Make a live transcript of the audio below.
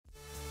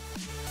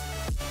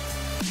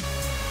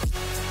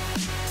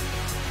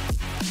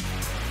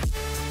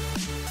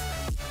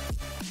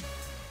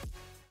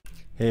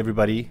Hey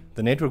everybody,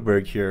 the Network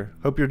Berg here.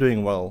 Hope you're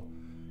doing well.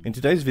 In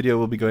today's video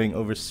we'll be going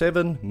over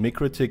 7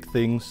 MikroTik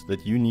things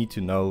that you need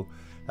to know.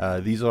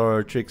 These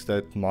are tricks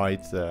that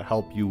might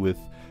help you with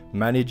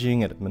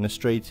managing and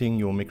administrating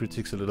your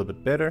MikroTiks a little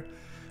bit better.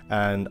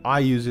 And I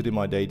use it in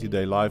my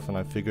day-to-day life, and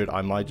I figured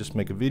I might just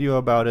make a video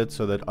about it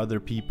so that other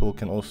people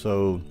can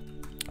also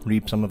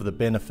reap some of the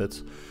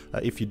benefits.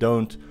 If you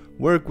don't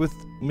work with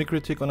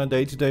MikroTik on a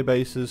day-to-day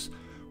basis,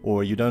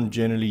 or you don't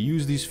generally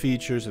use these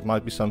features, it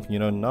might be something you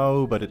don't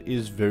know, but it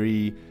is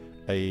very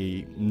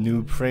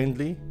noob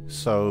friendly.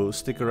 So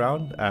stick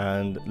around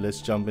and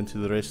let's jump into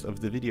the rest of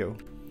the video.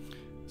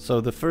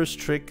 So the first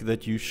trick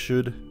that you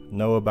should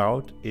know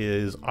about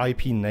is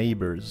IP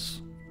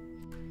neighbors.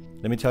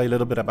 Let me tell you a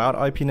little bit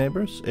about IP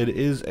neighbors. It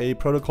is a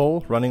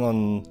protocol running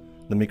on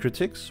the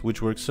MikroTiks,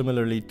 which works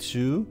similarly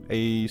to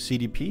a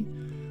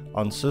CDP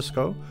on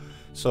Cisco.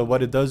 So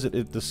what it does,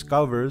 it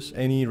discovers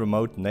any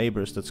remote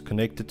neighbors that's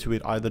connected to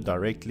it, either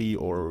directly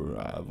or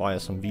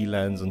via some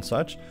VLANs and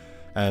such.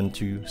 And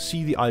to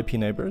see the IP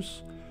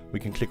neighbors,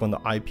 we can click on the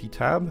IP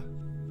tab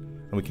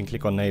and we can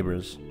click on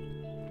neighbors.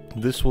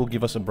 This will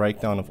give us a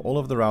breakdown of all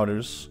of the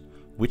routers,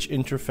 which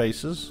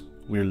interfaces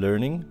we're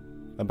learning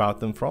about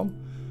them from,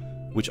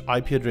 which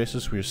IP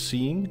addresses we're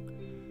seeing.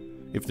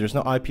 If there's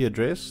no IP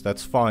address,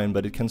 that's fine,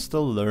 but it can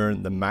still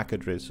learn the MAC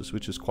addresses,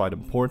 which is quite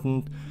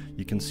important.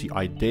 You can see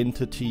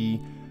identity,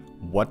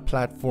 what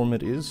platform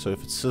it is. So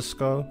if it's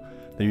Cisco,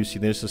 there you see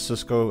there's a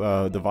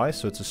Cisco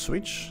device, so it's a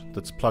switch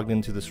that's plugged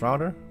into this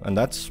router, and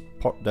that's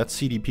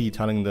CDP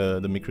telling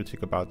the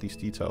MikroTik about these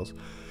details.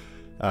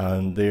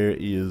 And there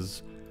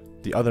is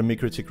the other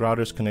MikroTik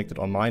routers connected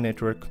on my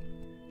network,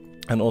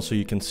 and also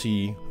you can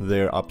see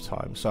their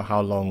uptime, so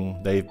how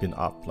long they've been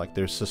up, like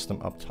their system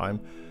uptime.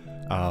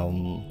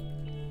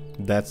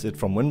 That's it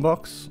from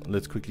Winbox.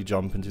 Let's quickly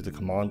jump into the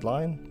command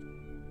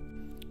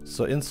line.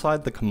 So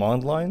inside the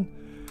command line,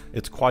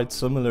 it's quite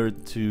similar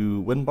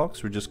to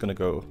Winbox. We're just going to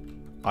go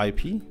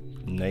IP,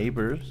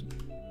 neighbors,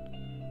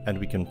 and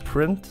we can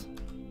print.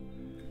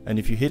 And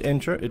if you hit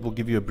enter, it will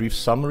give you a brief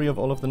summary of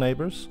all of the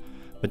neighbors.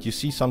 But you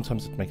see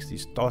sometimes it makes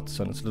these dots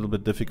and it's a little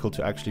bit difficult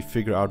to actually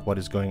figure out what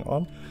is going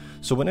on.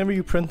 So whenever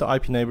you print the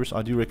IP neighbors,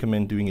 I do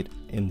recommend doing it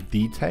in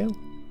detail.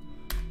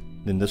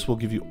 Then this will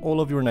give you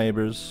all of your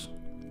neighbors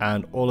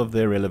and all of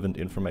their relevant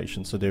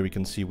information. So there we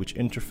can see which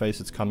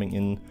interface it's coming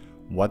in,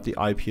 what the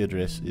IP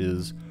address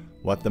is,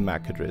 what the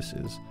MAC address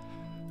is.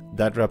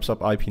 That wraps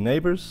up IP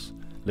neighbors.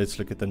 Let's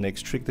look at the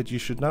next trick that you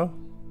should know.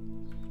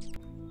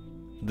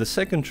 The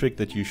second trick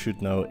that you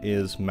should know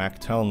is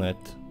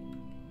Mac-Telnet.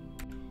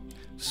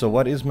 So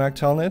what is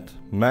Mac-Telnet?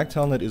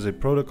 Mac-Telnet is a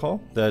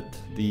protocol that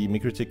the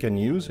MikroTik can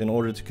use in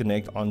order to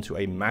connect onto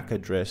a MAC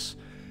address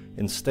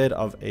instead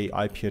of a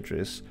IP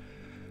address.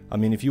 I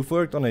mean, if you've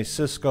worked on a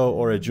Cisco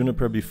or a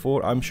Juniper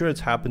before, I'm sure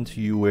it's happened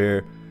to you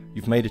where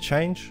you've made a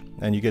change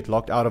and you get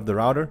locked out of the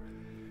router.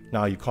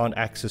 Now you can't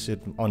access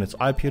it on its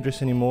IP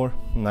address anymore.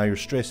 Now you're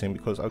stressing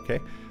because, okay,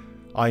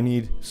 I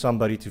need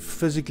somebody to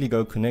physically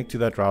go connect to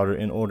that router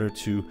in order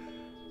to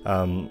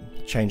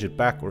change it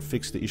back or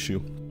fix the issue.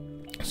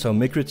 So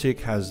MikroTik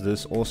has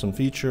this awesome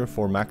feature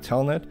for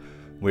Mac-Telnet,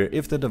 where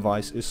if the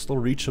device is still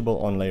reachable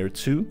on layer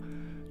 2,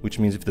 which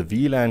means if the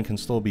VLAN can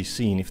still be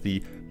seen, if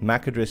the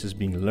MAC address is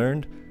being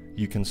learned,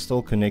 you can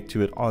still connect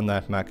to it on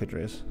that MAC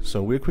address.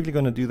 So we're quickly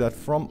going to do that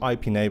from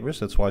IP neighbors.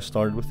 That's why I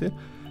started with it.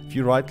 If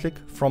you right click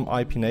from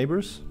IP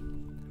neighbors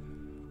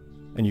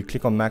and you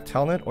click on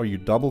Mac-Telnet, or you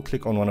double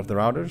click on one of the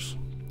routers,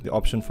 the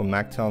option for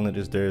Mac-Telnet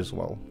is there as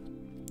well.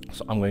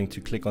 So I'm going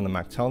to click on the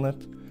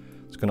Mac-Telnet.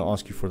 It's going to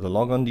ask you for the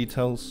logon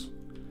details.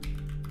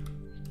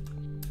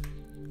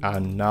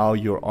 And now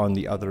you're on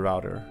the other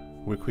router.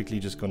 We're quickly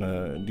just going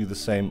to do the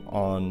same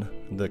on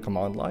the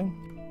command line.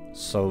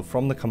 So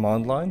from the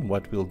command line,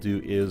 what we'll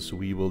do is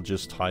we will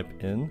just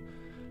type in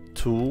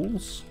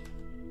tools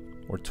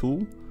or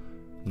tool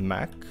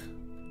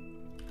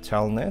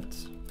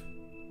Mac-Telnet,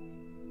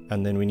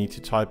 and then we need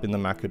to type in the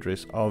MAC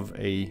address of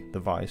a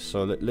device.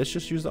 So let's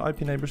just use the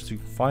IP neighbors to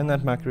find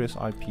that MAC address.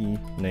 IP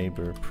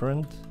neighbor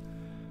print.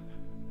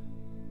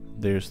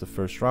 There's the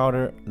first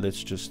router.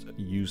 Let's just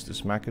use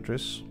this MAC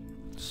address.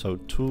 So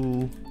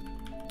tool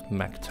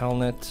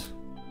Mac-Telnet,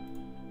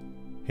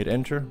 hit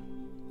enter,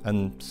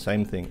 and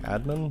same thing,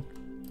 admin,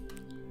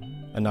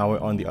 and now we're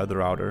on the other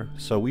router.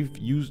 So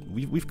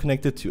we've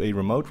connected to a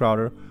remote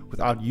router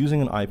without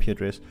using an IP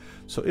address.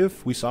 So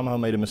if we somehow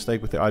made a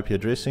mistake with the IP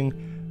addressing,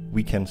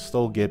 we can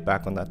still get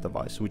back on that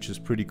device, which is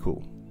pretty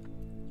cool.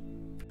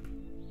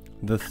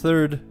 The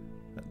third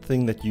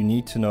thing that you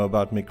need to know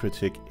about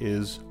MikroTik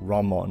is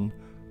ROMON.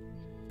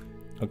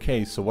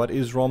 Okay, so what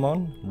is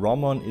ROMON?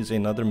 ROMON is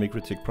another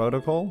MikroTik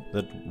protocol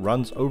that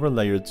runs over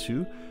layer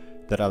 2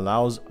 that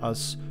allows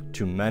us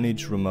to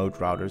manage remote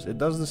routers. It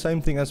does the same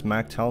thing as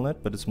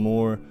Mac-Telnet, but it's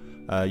more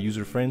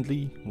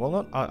user-friendly.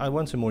 Well, I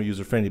won't say more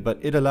user-friendly, but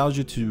it allows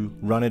you to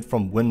run it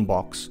from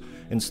Winbox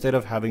instead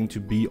of having to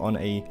be on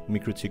a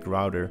MikroTik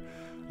router.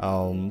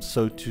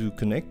 So to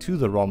connect to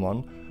the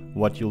ROMON,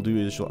 what you'll do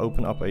is you'll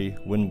open up a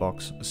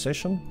Winbox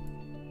session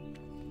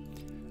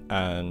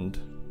and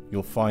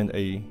you'll find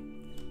a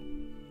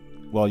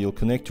well, you'll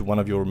connect to one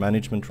of your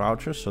management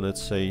routers. So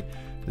let's say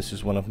this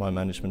is one of my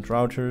management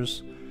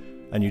routers,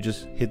 and you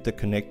just hit the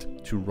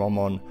connect to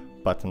ROMON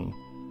button.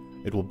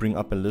 It will bring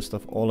up a list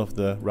of all of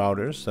the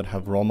routers that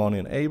have ROMON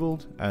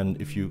enabled, and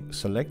if you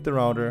select the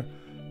router,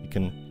 you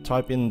can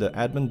type in the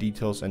admin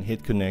details and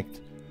hit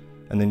connect,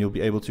 and then you'll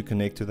be able to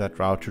connect to that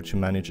router to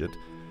manage it.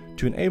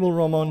 To enable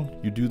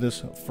ROMON, you do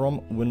this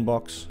from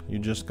Winbox. You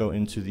just go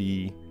into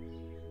the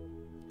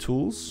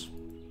tools,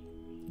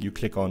 you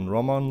click on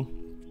ROMON,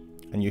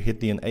 and you hit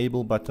the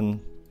enable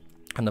button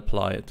and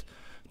apply it.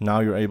 Now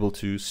you're able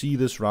to see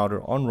this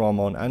router on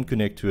ROMON and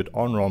connect to it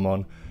on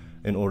ROMON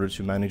in order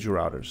to manage your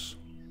routers.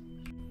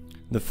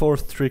 The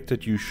fourth trick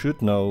that you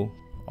should know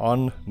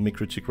on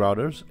MikroTik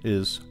routers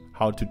is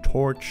how to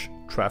torch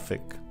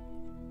traffic.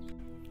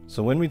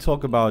 So when we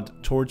talk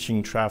about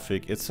torching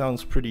traffic, it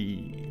sounds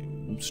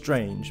pretty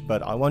strange,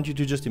 but I want you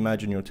to just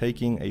imagine you're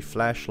taking a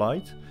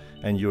flashlight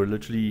and you're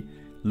literally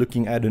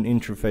looking at an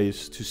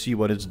interface to see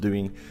what it's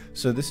doing.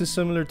 So this is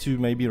similar to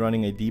maybe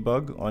running a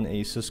debug on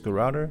a Cisco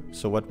router.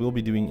 So what we'll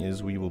be doing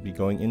is we will be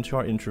going into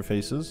our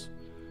interfaces,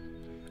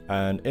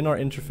 and in our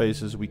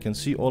interfaces we can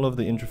see all of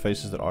the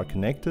interfaces that are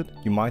connected.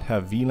 You might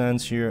have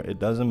VLANs here, it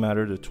doesn't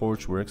matter, the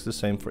torch works the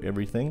same for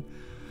everything.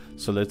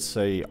 So let's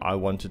say I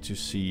wanted to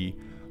see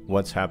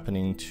what's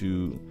happening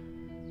to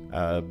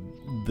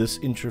this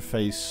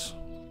interface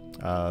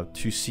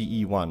to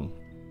CE1.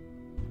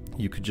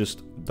 You could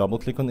just double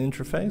click on the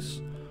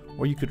interface,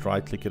 or you could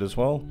right click it as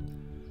well.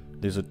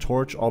 There's a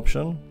torch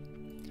option,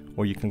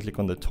 or you can click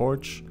on the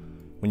torch.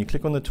 When you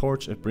click on the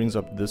torch, it brings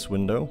up this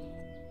window.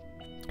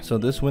 So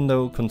this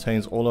window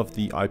contains all of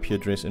the IP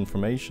address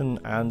information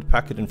and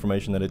packet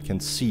information that it can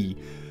see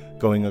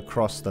going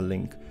across the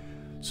link.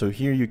 So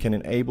here you can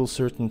enable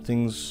certain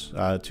things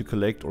to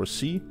collect or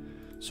see.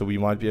 So we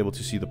might be able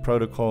to see the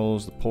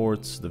protocols, the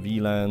ports, the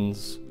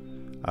VLANs,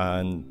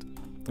 and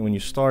when you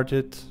start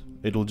it,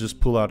 it'll just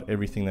pull out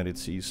everything that it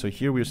sees. So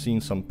here we're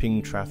seeing some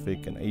ping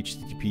traffic and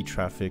HTTP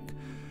traffic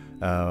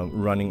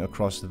running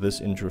across this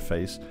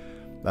interface.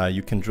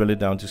 You can drill it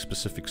down to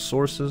specific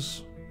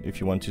sources if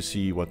you want to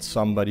see what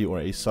somebody or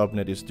a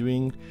subnet is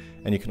doing,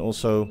 and you can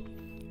also,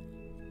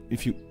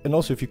 if you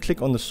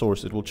click on the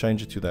source, it will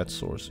change it to that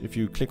source. If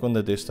you click on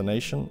the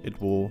destination, it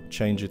will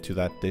change it to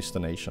that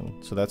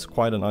destination. So that's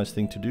quite a nice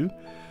thing to do.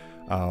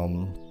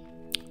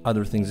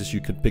 Other things is you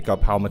could pick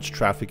up how much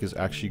traffic is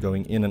actually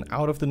going in and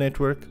out of the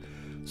network.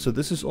 So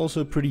this is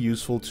also a pretty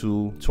useful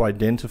tool to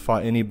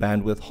identify any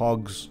bandwidth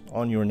hogs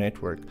on your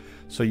network.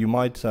 So you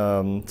might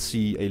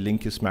see a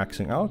link is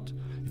maxing out.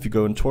 If you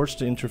go and torch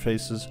the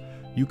interfaces,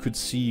 you could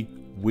see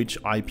which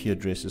IP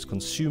address is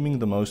consuming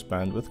the most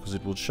bandwidth, because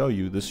it will show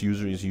you this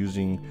user is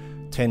using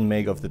 10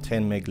 meg of the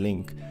 10 meg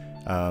link.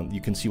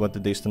 You can see what the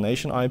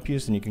destination IP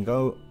is, and you can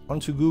go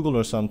onto Google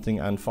or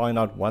something and find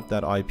out what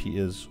that IP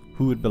is,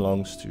 who it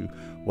belongs to,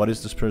 what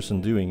is this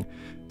person doing.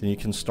 Then you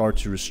can start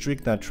to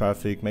restrict that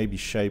traffic, maybe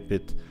shape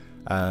it,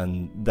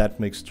 and that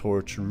makes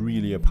Torch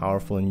really a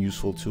powerful and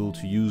useful tool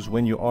to use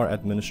when you are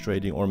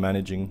administrating or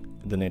managing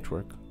the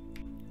network.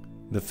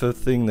 The fifth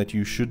thing that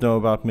you should know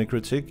about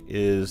MikroTik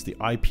is the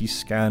IP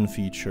scan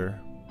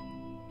feature.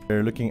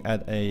 We're looking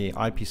at a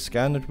IP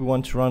scan that we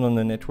want to run on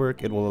the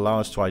network. It will allow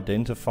us to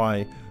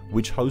identify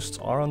which hosts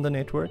are on the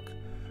network.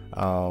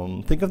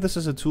 Think of this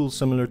as a tool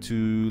similar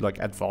to like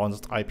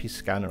advanced IP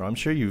scanner. I'm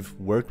sure you've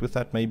worked with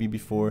that maybe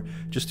before,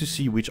 just to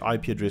see which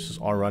IP addresses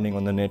are running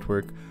on the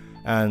network,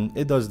 and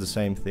it does the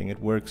same thing. It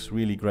works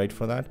really great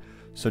for that.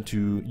 So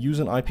to use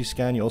an IP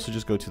scan, you also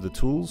just go to the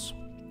tools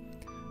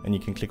and you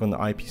can click on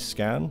the IP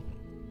scan,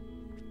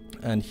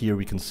 and here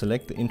we can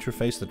select the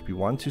interface that we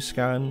want to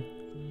scan.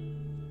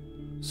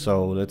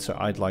 So let's say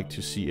I'd like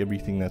to see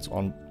everything that's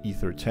on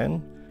Ether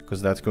 10,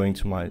 because that's going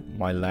to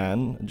my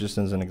LAN, just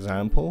as an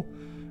example.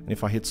 And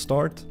if I hit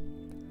start,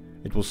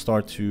 it will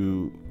start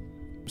to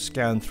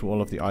scan through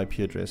all of the IP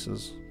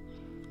addresses.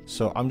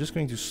 So I'm just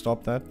going to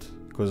stop that,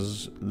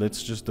 because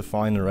let's just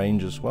define a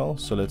range as well.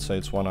 So let's say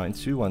it's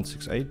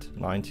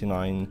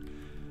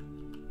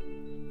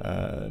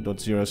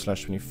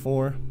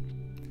 192.168.99.0/24,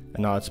 and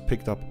now it's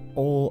picked up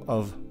all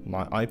of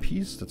my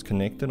IPs that's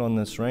connected on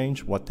this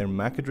range, what their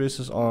MAC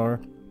addresses are,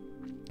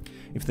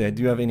 if they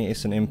do have any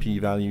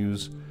SNMP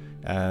values,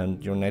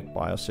 and your net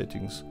BIOS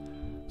settings.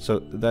 So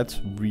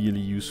that's really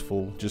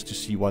useful just to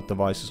see what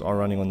devices are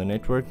running on the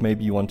network.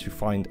 Maybe you want to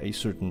find a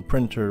certain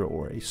printer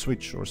or a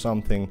switch or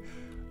something.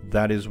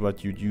 That is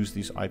what you'd use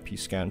these IP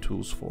scan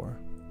tools for.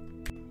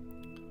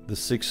 The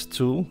sixth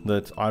tool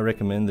that I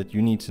recommend that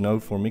you need to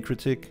know for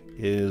MikroTik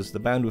is the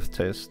bandwidth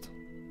test.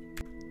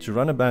 To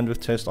run a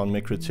bandwidth test on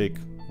MikroTik,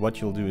 what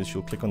you'll do is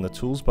you'll click on the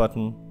tools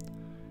button,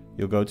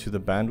 you'll go to the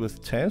bandwidth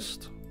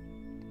test,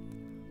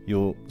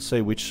 you'll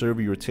say which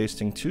server you're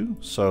testing to.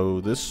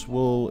 So this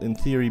will in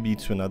theory be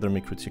to another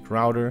MikroTik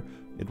router.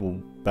 It will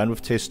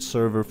bandwidth test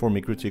server for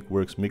MikroTik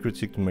works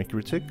MikroTik to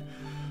MikroTik.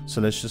 So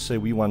let's just say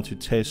we want to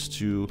test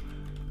to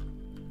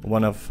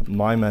one of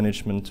my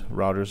management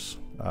routers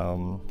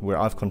where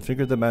I've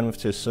configured the bandwidth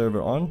test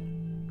server on.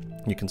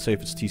 You can say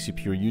if it's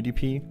TCP or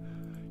UDP.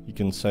 You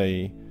can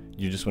say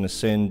you just want to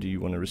send, do you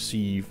want to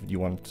receive, do you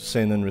want to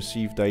send and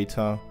receive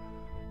data.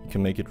 You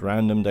can make it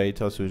random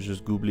data, so it's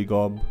just goobly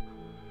gob.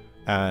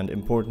 And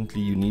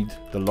importantly, you need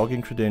the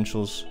login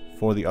credentials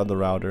for the other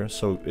router,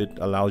 so it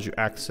allows you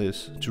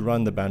access to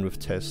run the bandwidth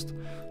test.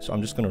 So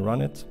I'm just going to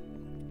run it,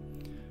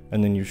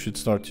 and then you should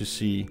start to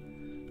see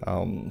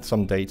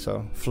some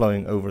data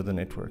flowing over the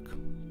network.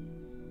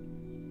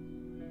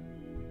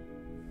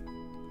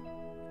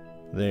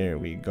 There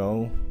we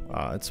go.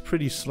 It's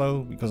pretty slow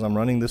because I'm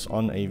running this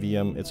on a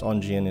VM. It's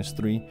on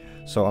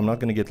GNS3, so I'm not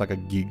going to get like a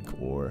gig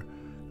or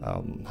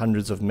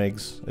hundreds of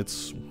megs.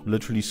 It's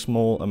literally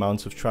small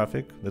amounts of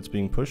traffic that's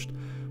being pushed,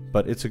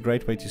 but it's a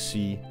great way to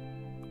see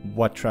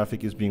what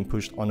traffic is being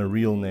pushed on a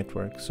real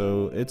network.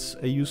 So it's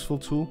a useful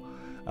tool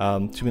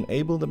to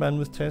enable the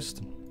bandwidth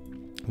test.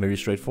 Very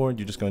straightforward.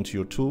 You just go into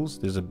your tools,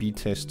 there's a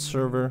btest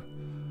server,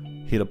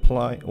 hit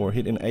apply or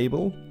hit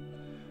enable.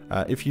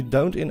 If you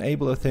don't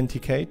enable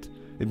authenticate,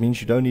 it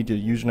means you don't need your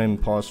username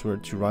and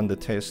password to run the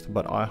test,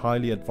 but I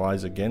highly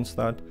advise against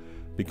that,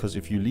 because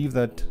if you leave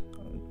that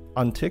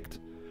unticked,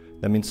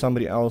 that means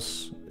somebody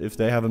else, if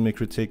they have a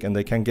MikroTik and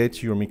they can get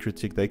to your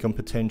MikroTik, they can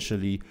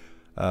potentially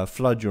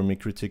flood your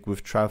MikroTik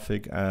with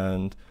traffic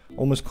and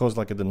almost cause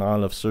like a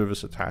denial of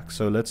service attack.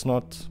 So let's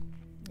not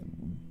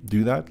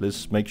do that.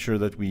 Let's make sure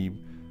that we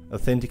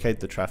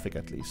authenticate the traffic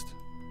at least.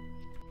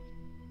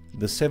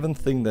 The seventh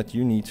thing that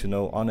you need to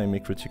know on a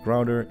MikroTik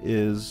router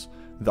is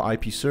the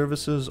IP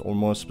services, or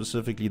more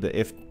specifically the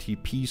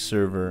FTP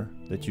server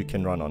that you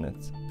can run on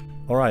it.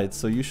 Alright,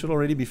 so you should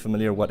already be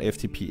familiar what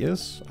FTP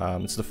is.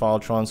 It's the file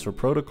transfer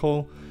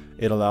protocol.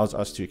 It allows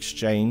us to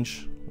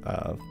exchange,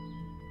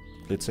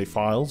 let's say,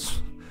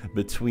 files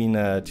between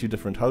two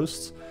different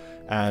hosts.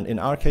 And in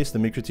our case, the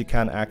MikroTik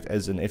can act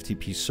as an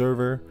FTP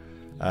server.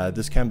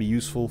 This can be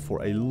useful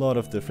for a lot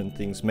of different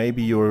things.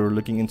 Maybe you're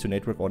looking into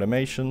network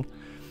automation,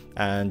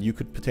 and you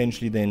could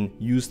potentially then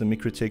use the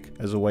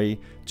MikroTik as a way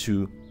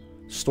to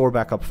store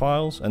backup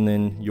files, and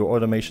then your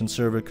automation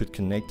server could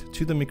connect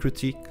to the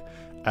MikroTik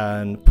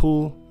and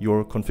pull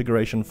your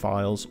configuration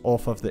files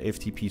off of the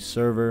FTP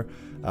server.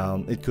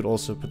 It could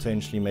also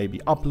potentially maybe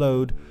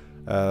upload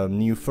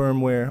new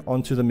firmware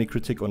onto the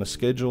MikroTik on a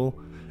schedule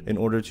in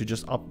order to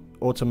just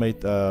automate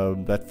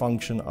that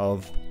function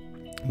of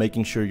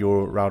making sure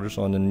your routers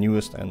are on the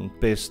newest and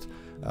best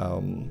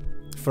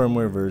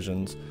firmware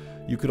versions.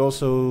 You could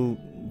also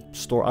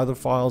store other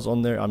files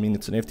on there. I mean,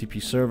 it's an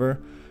FTP server,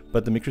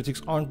 but the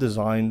MikroTiks aren't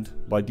designed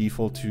by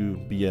default to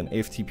be an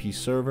FTP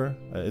server.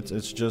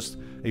 It's just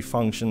a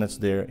function that's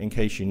there in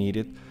case you need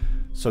it.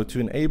 So to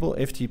enable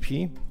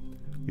FTP,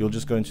 you'll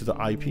just go into the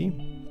IP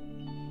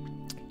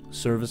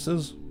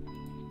services,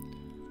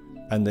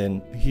 and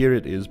then here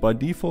it is. By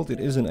default, it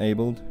is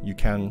enabled. You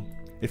can,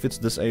 if it's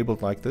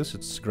disabled like this,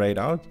 it's grayed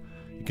out,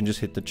 you can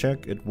just hit the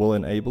check, it will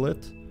enable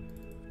it.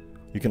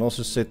 You can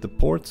also set the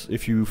ports.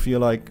 If you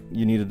feel like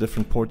you need a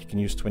different port, you can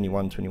use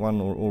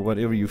 2121 or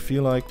whatever you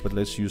feel like, but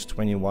let's use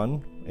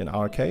 21 in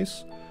our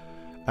case.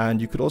 And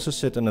you could also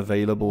set an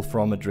available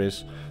from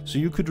address. So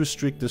you could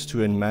restrict this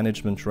to a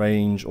management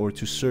range or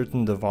to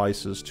certain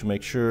devices to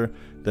make sure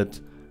that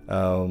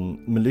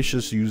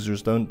malicious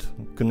users don't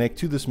connect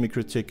to this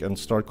MikroTik and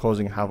start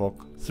causing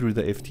havoc through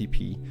the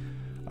FTP.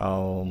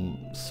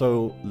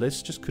 So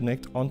let's just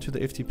connect onto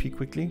the FTP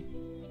quickly.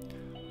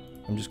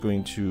 I'm just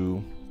going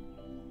to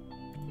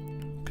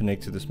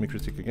connect to this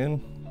MikroTik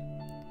again.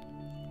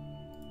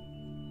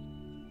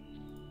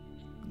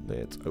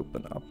 Let's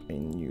open up a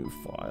new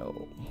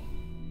file.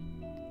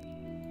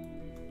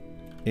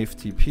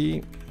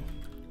 FTP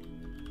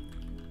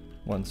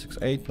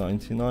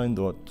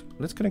 168.99.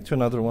 Let's connect to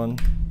another one.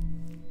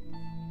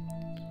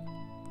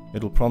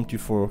 It'll prompt you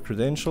for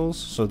credentials.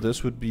 So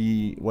this would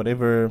be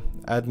whatever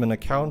admin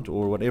account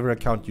or whatever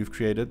account you've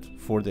created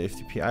for the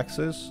FTP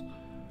access.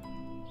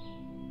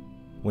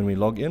 When we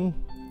log in,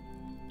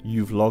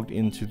 you've logged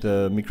into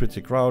the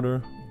MikroTik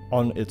router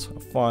on its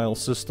file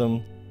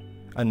system,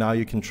 and now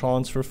you can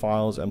transfer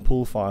files and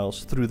pull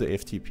files through the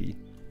FTP.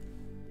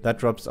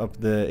 That wraps up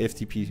the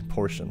FTP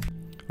portion.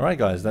 Alright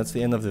guys, that's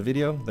the end of the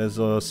video. There's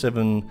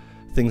 7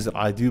 things that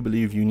I do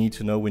believe you need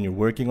to know when you're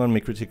working on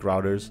MikroTik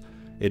routers.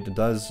 It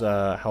does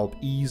help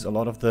ease a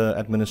lot of the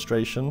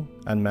administration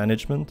and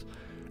management.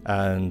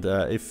 And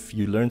if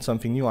you learned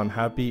something new, I'm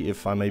happy.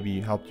 If I maybe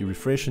helped you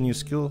refresh a new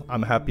skill,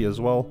 I'm happy as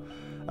well.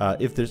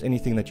 If there's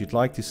anything that you'd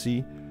like to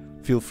see,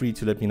 feel free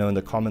to let me know in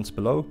the comments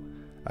below.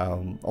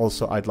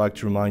 Also, I'd like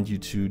to remind you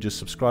to just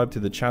subscribe to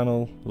the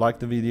channel, like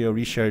the video,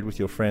 reshare it with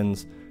your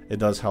friends. It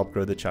does help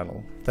grow the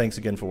channel. Thanks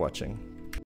again for watching.